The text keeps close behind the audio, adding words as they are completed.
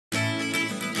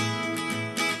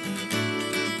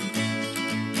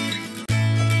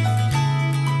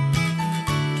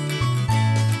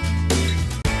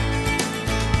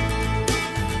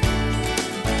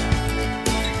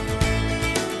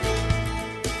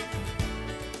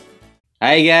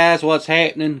Hey guys, what's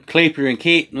happening? Clipper and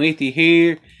Kitten with you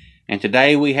here, and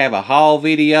today we have a haul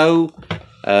video.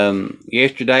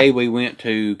 Yesterday we went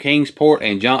to Kingsport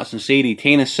and Johnson City,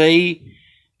 Tennessee,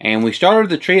 and we started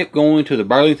the trip going to the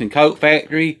Burlington Coat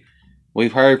Factory.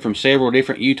 We've heard from several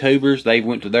different YouTubers. They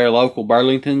went to their local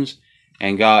Burlingtons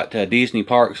and got Disney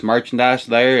Parks merchandise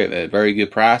there at very good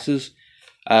prices.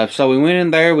 So we went in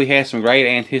there. We had some great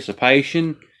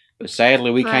anticipation, but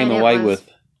sadly we came away with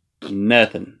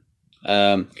nothing.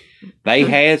 They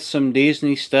had some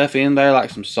Disney stuff in there, like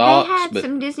some socks. They had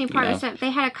some Disney park stuff. They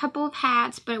had a couple of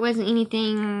hats, but it wasn't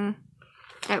anything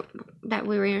that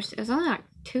we were interested in. It was only like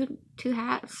two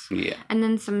hats. Yeah. And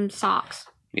then some socks.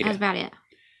 Yeah. That's about it.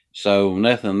 So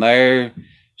nothing there.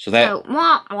 So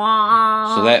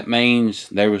that means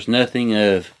there was nothing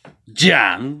of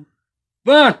John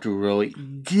Fauntleroy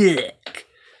Duck.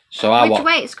 So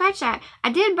wait, scratch that.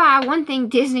 I did buy one thing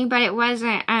Disney, but it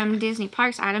wasn't Disney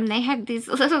Parks item. They had these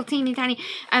little teeny tiny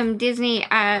Disney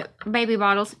baby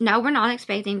bottles. No, we're not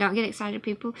expecting. Don't get excited,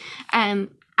 people. I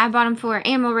bought them for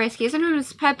animal rescue.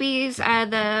 Sometimes puppies,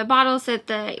 the bottles that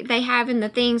they have in the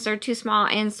things are too small,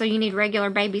 and so you need regular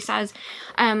baby size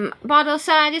bottles.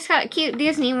 So I just got cute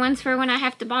Disney ones for when I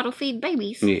have to bottle feed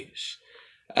babies. Yes.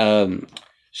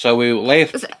 So we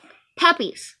left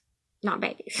puppies, not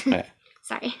babies. Yeah.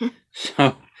 Sorry.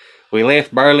 So we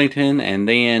left Burlington, and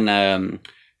then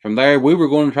from there we were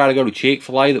going to try to go to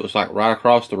Chick-fil-A that was like right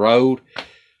across the road.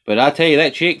 But I tell you,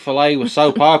 that Chick-fil-A was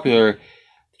so popular,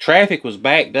 traffic was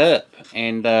backed up,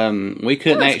 and we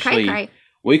couldn't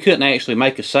actually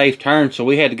make a safe turn, so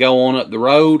we had to go on up the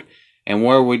road, and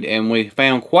we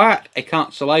found quite a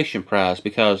consolation prize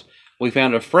because we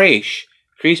found a fresh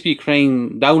Krispy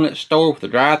Kreme donut store with a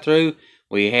drive-thru.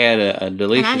 We had a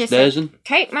delicious dozen. Said,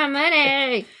 take my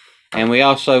money. And we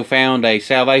also found a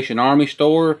Salvation Army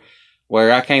store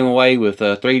where I came away with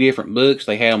 3 different books.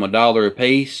 They had them $1 a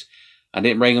piece. I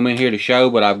didn't bring them in here to show,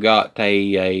 but I've got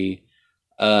a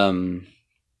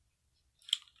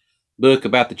book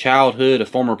about the childhood of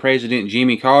former President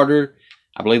Jimmy Carter.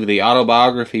 I believe the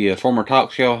autobiography of former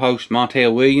talk show host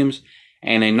Montel Williams,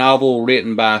 and a novel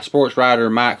written by sports writer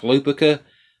Mike Lupica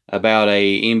about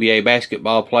a NBA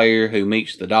basketball player who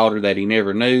meets the daughter that he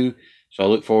never knew. So I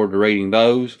look forward to reading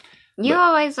those. You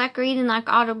always like reading like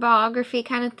autobiography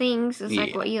kind of things. It's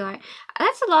like what you like.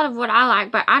 That's a lot of what I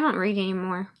like, but I don't read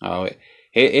anymore. Oh,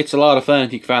 it's a lot of fun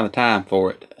if you can find the time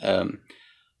for it.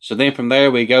 So then from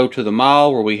there we go to the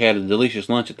mall where we had a delicious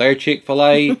lunch at their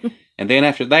Chick-fil-A. And then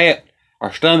after that,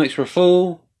 our stomachs were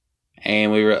full.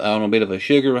 And we were on a bit of a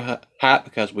sugar hype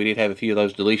because we did have a few of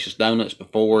those delicious donuts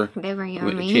before they were yummy.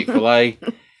 We went to Chick-fil-A.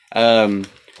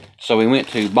 So we went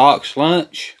to box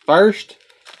lunch first,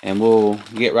 and we'll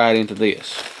get right into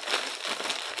this.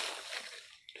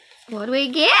 What do we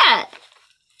get?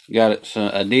 Got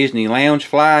a Disney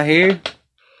Loungefly here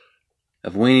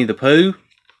of Winnie the Pooh.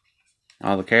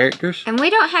 All the characters. And we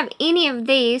don't have any of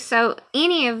these, so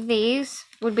any of these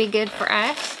would be good for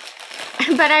us.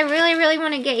 But I really, really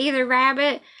want to get either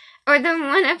Rabbit or the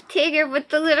one of Tigger with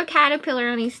the little caterpillar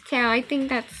on his tail. I think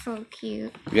that's so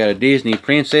cute. We got a Disney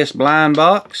Princess blind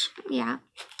box. Yeah.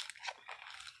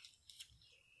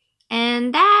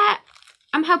 And that,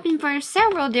 I'm hoping for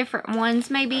several different ones.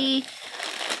 Maybe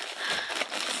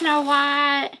Snow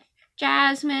White,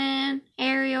 Jasmine,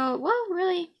 Ariel. Well,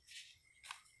 really.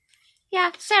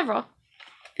 Yeah, several.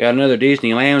 Got another Disney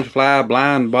Loungefly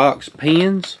blind box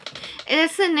pins.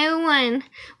 It's a new one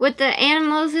with the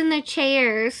animals in the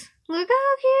chairs. Look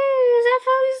how cute. Is that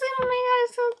focusing? Oh my god,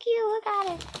 it's so cute. Look at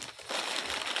it.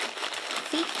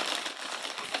 See?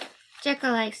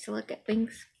 Jekyll likes to look at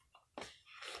things.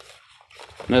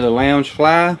 Another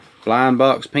Loungefly blind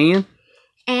box pin.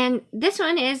 And this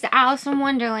one is the Alice in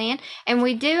Wonderland. And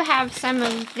we do have some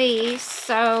of these,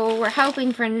 so we're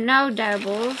hoping for no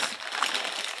doubles.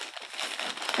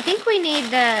 I think we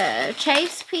need the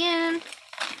Chase pin,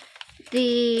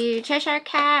 the Cheshire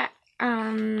Cat,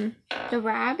 the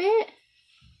Rabbit,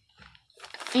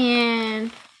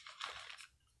 and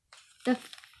the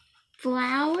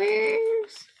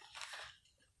flowers.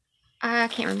 I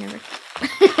can't remember.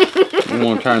 I'm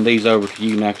going to turn these over to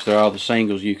you next. They're all the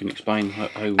singles. You can explain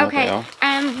what they are.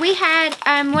 We had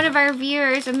one of our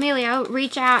viewers, Emilio,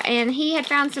 reach out, and he had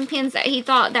found some pins that he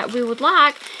thought that we would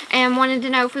like and wanted to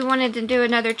know if we wanted to do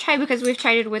another trade because we've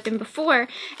traded with him before.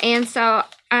 And so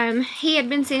he had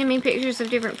been sending me pictures of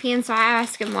different pins, so I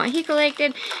asked him what he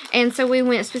collected. And so we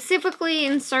went specifically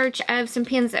in search of some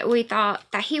pins that we thought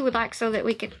that he would like so that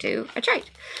we could do a trade.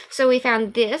 So we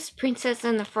found this Princess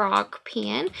and the Frog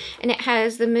pin, and it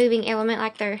has the moving element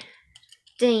like they're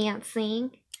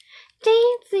dancing.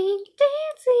 Dancing,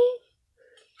 dancing.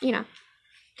 You know.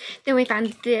 Then we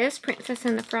found this Princess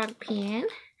and the Frog pen.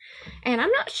 And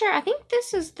I'm not sure. I think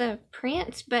this is the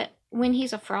prince, but when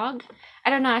he's a frog. I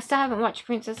don't know. I still haven't watched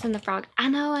Princess and the Frog. I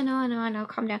know.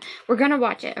 Calm down. We're going to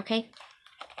watch it, okay?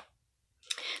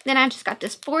 Then I just got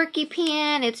this Forky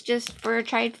pen. It's just for a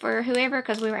trade for whoever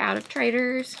because we were out of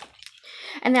traders.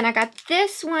 And then I got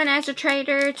this one as a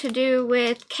trader to do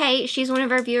with Kate. She's one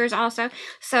of our viewers also.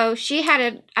 So she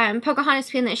had a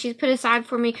Pocahontas pen that she's put aside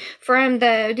for me from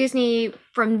the Disney,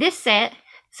 from this set.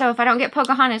 So if I don't get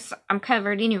Pocahontas, I'm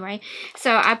covered anyway.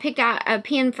 So I picked out a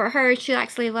pen for her. She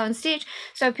likes Lilo and Stitch.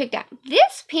 So I picked out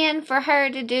this pen for her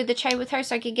to do the trade with her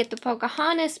so I could get the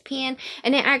Pocahontas pen.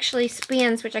 And it actually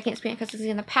spins, which I can't spin because it's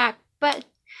in the pack. But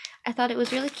I thought it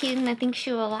was really cute and I think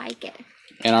she will like it.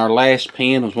 And our last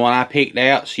pen was one I picked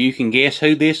out, so you can guess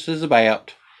who this is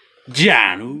about.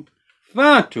 Donald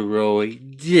Fauntleroy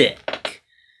Duck.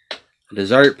 A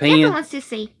dessert pen. Everyone wants to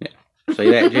see. Yeah. See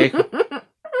that, Jacob?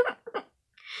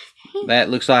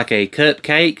 That looks like a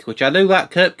cupcake, which I do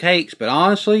like cupcakes, but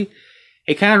honestly,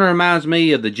 it kind of reminds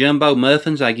me of the jumbo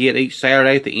muffins I get each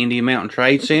Saturday at the Indian Mountain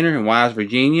Trade Center in Wise,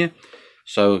 Virginia.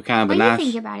 So kind of a nice... What do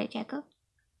you think about it, Jacob?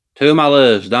 Two of my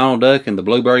loves, Donald Duck and the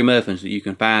blueberry muffins that you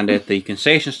can find at the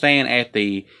concession stand at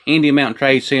the Indian Mountain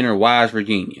Trade Center, Wise,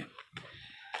 Virginia.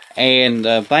 And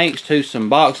thanks to some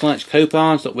box lunch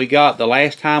coupons that we got the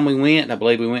last time we went, I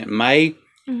believe we went in May,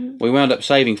 we wound up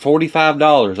saving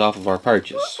 $45 off of our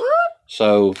purchase.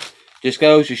 So, just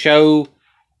goes to show,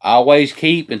 always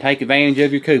keep and take advantage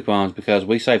of your coupons because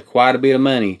we save quite a bit of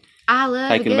money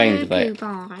taking advantage of that.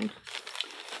 Coupon.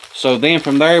 So then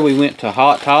from there we went to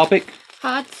Hot Topic.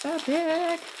 Hot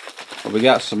Topic. Where we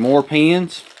got some more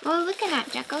pens. What are you looking at,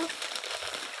 Jacko?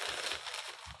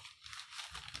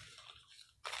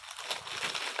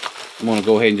 I'm going to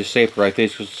go ahead and just separate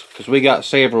this because we got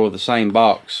several of the same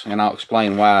box, and I'll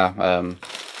explain why.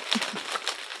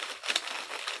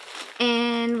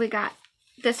 And we got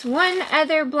this one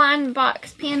other blind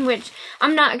box pen, which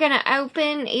I'm not going to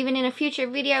open even in a future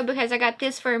video because I got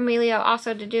this for Emilio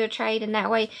also to do a trade, and that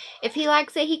way if he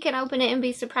likes it, he can open it and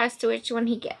be surprised to which one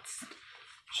he gets.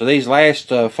 So these last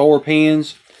 4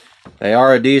 pens, they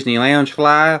are a Disney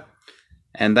Loungefly,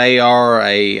 and they are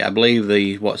I believe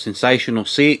the, Sensational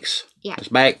 6. Yeah. It's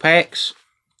backpacks.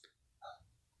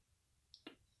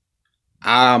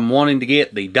 I'm wanting to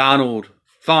get the Donald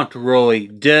Fauntleroy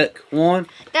Duck one.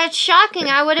 That's shocking.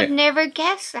 I would have never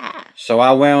guessed that. So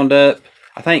I wound up,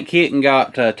 I think Kitten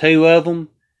got 2 of them,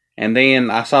 and then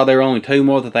I saw there were only 2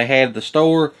 more that they had at the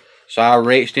store, so I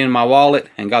reached in my wallet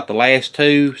and got the last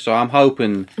 2, so I'm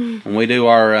hoping when we do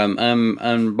our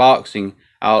unboxing,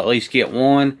 I'll at least get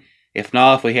one. If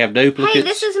not, if we have duplicates. Hey,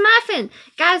 this is Muffin.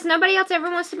 Guys, nobody else ever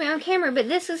wants to be on camera, but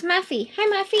this is Muffy. Hey,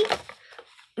 Muffy.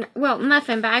 Well,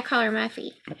 Muffin, but I call her Muffy.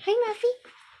 Hey, Muffy.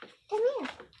 Come here.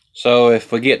 So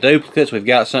if we get duplicates, we've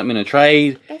got something in a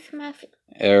trade. That's Muffy.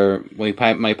 Or we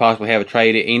may possibly have a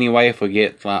trade anyway if we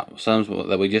get some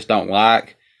that we just don't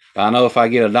like. But I know if I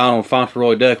get a Donald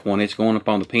Fauntleroy Duck one, it's going up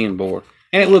on the pin board.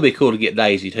 And it would be cool to get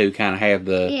Daisy too, kind of have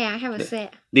the... Yeah, have a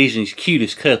set. Disney's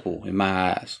cutest couple in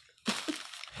my eyes.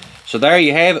 So there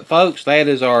you have it, folks. That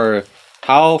is our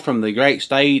haul from the great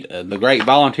state, the great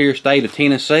volunteer state of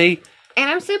Tennessee. And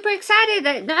I'm super excited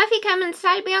that Muffy come and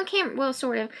decided to be on camera. Well,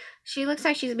 sort of. She looks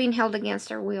like she's being held against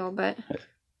her will, but...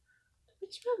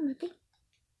 What's wrong, Muffy?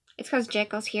 It's because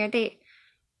Jekyll's here.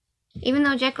 Even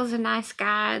though Jekyll's a nice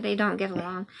guy, they don't get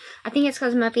along. I think it's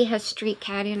because Muffy has street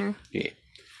cat in her. Yeah.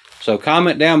 So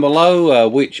comment down below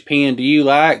which pen do you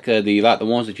like? Do you like the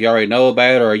ones that you already know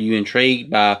about, or are you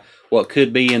intrigued by what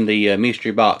could be in the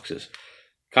mystery boxes?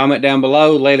 Comment down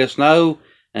below. Let us know.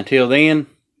 Until then,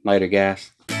 later,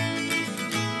 guys.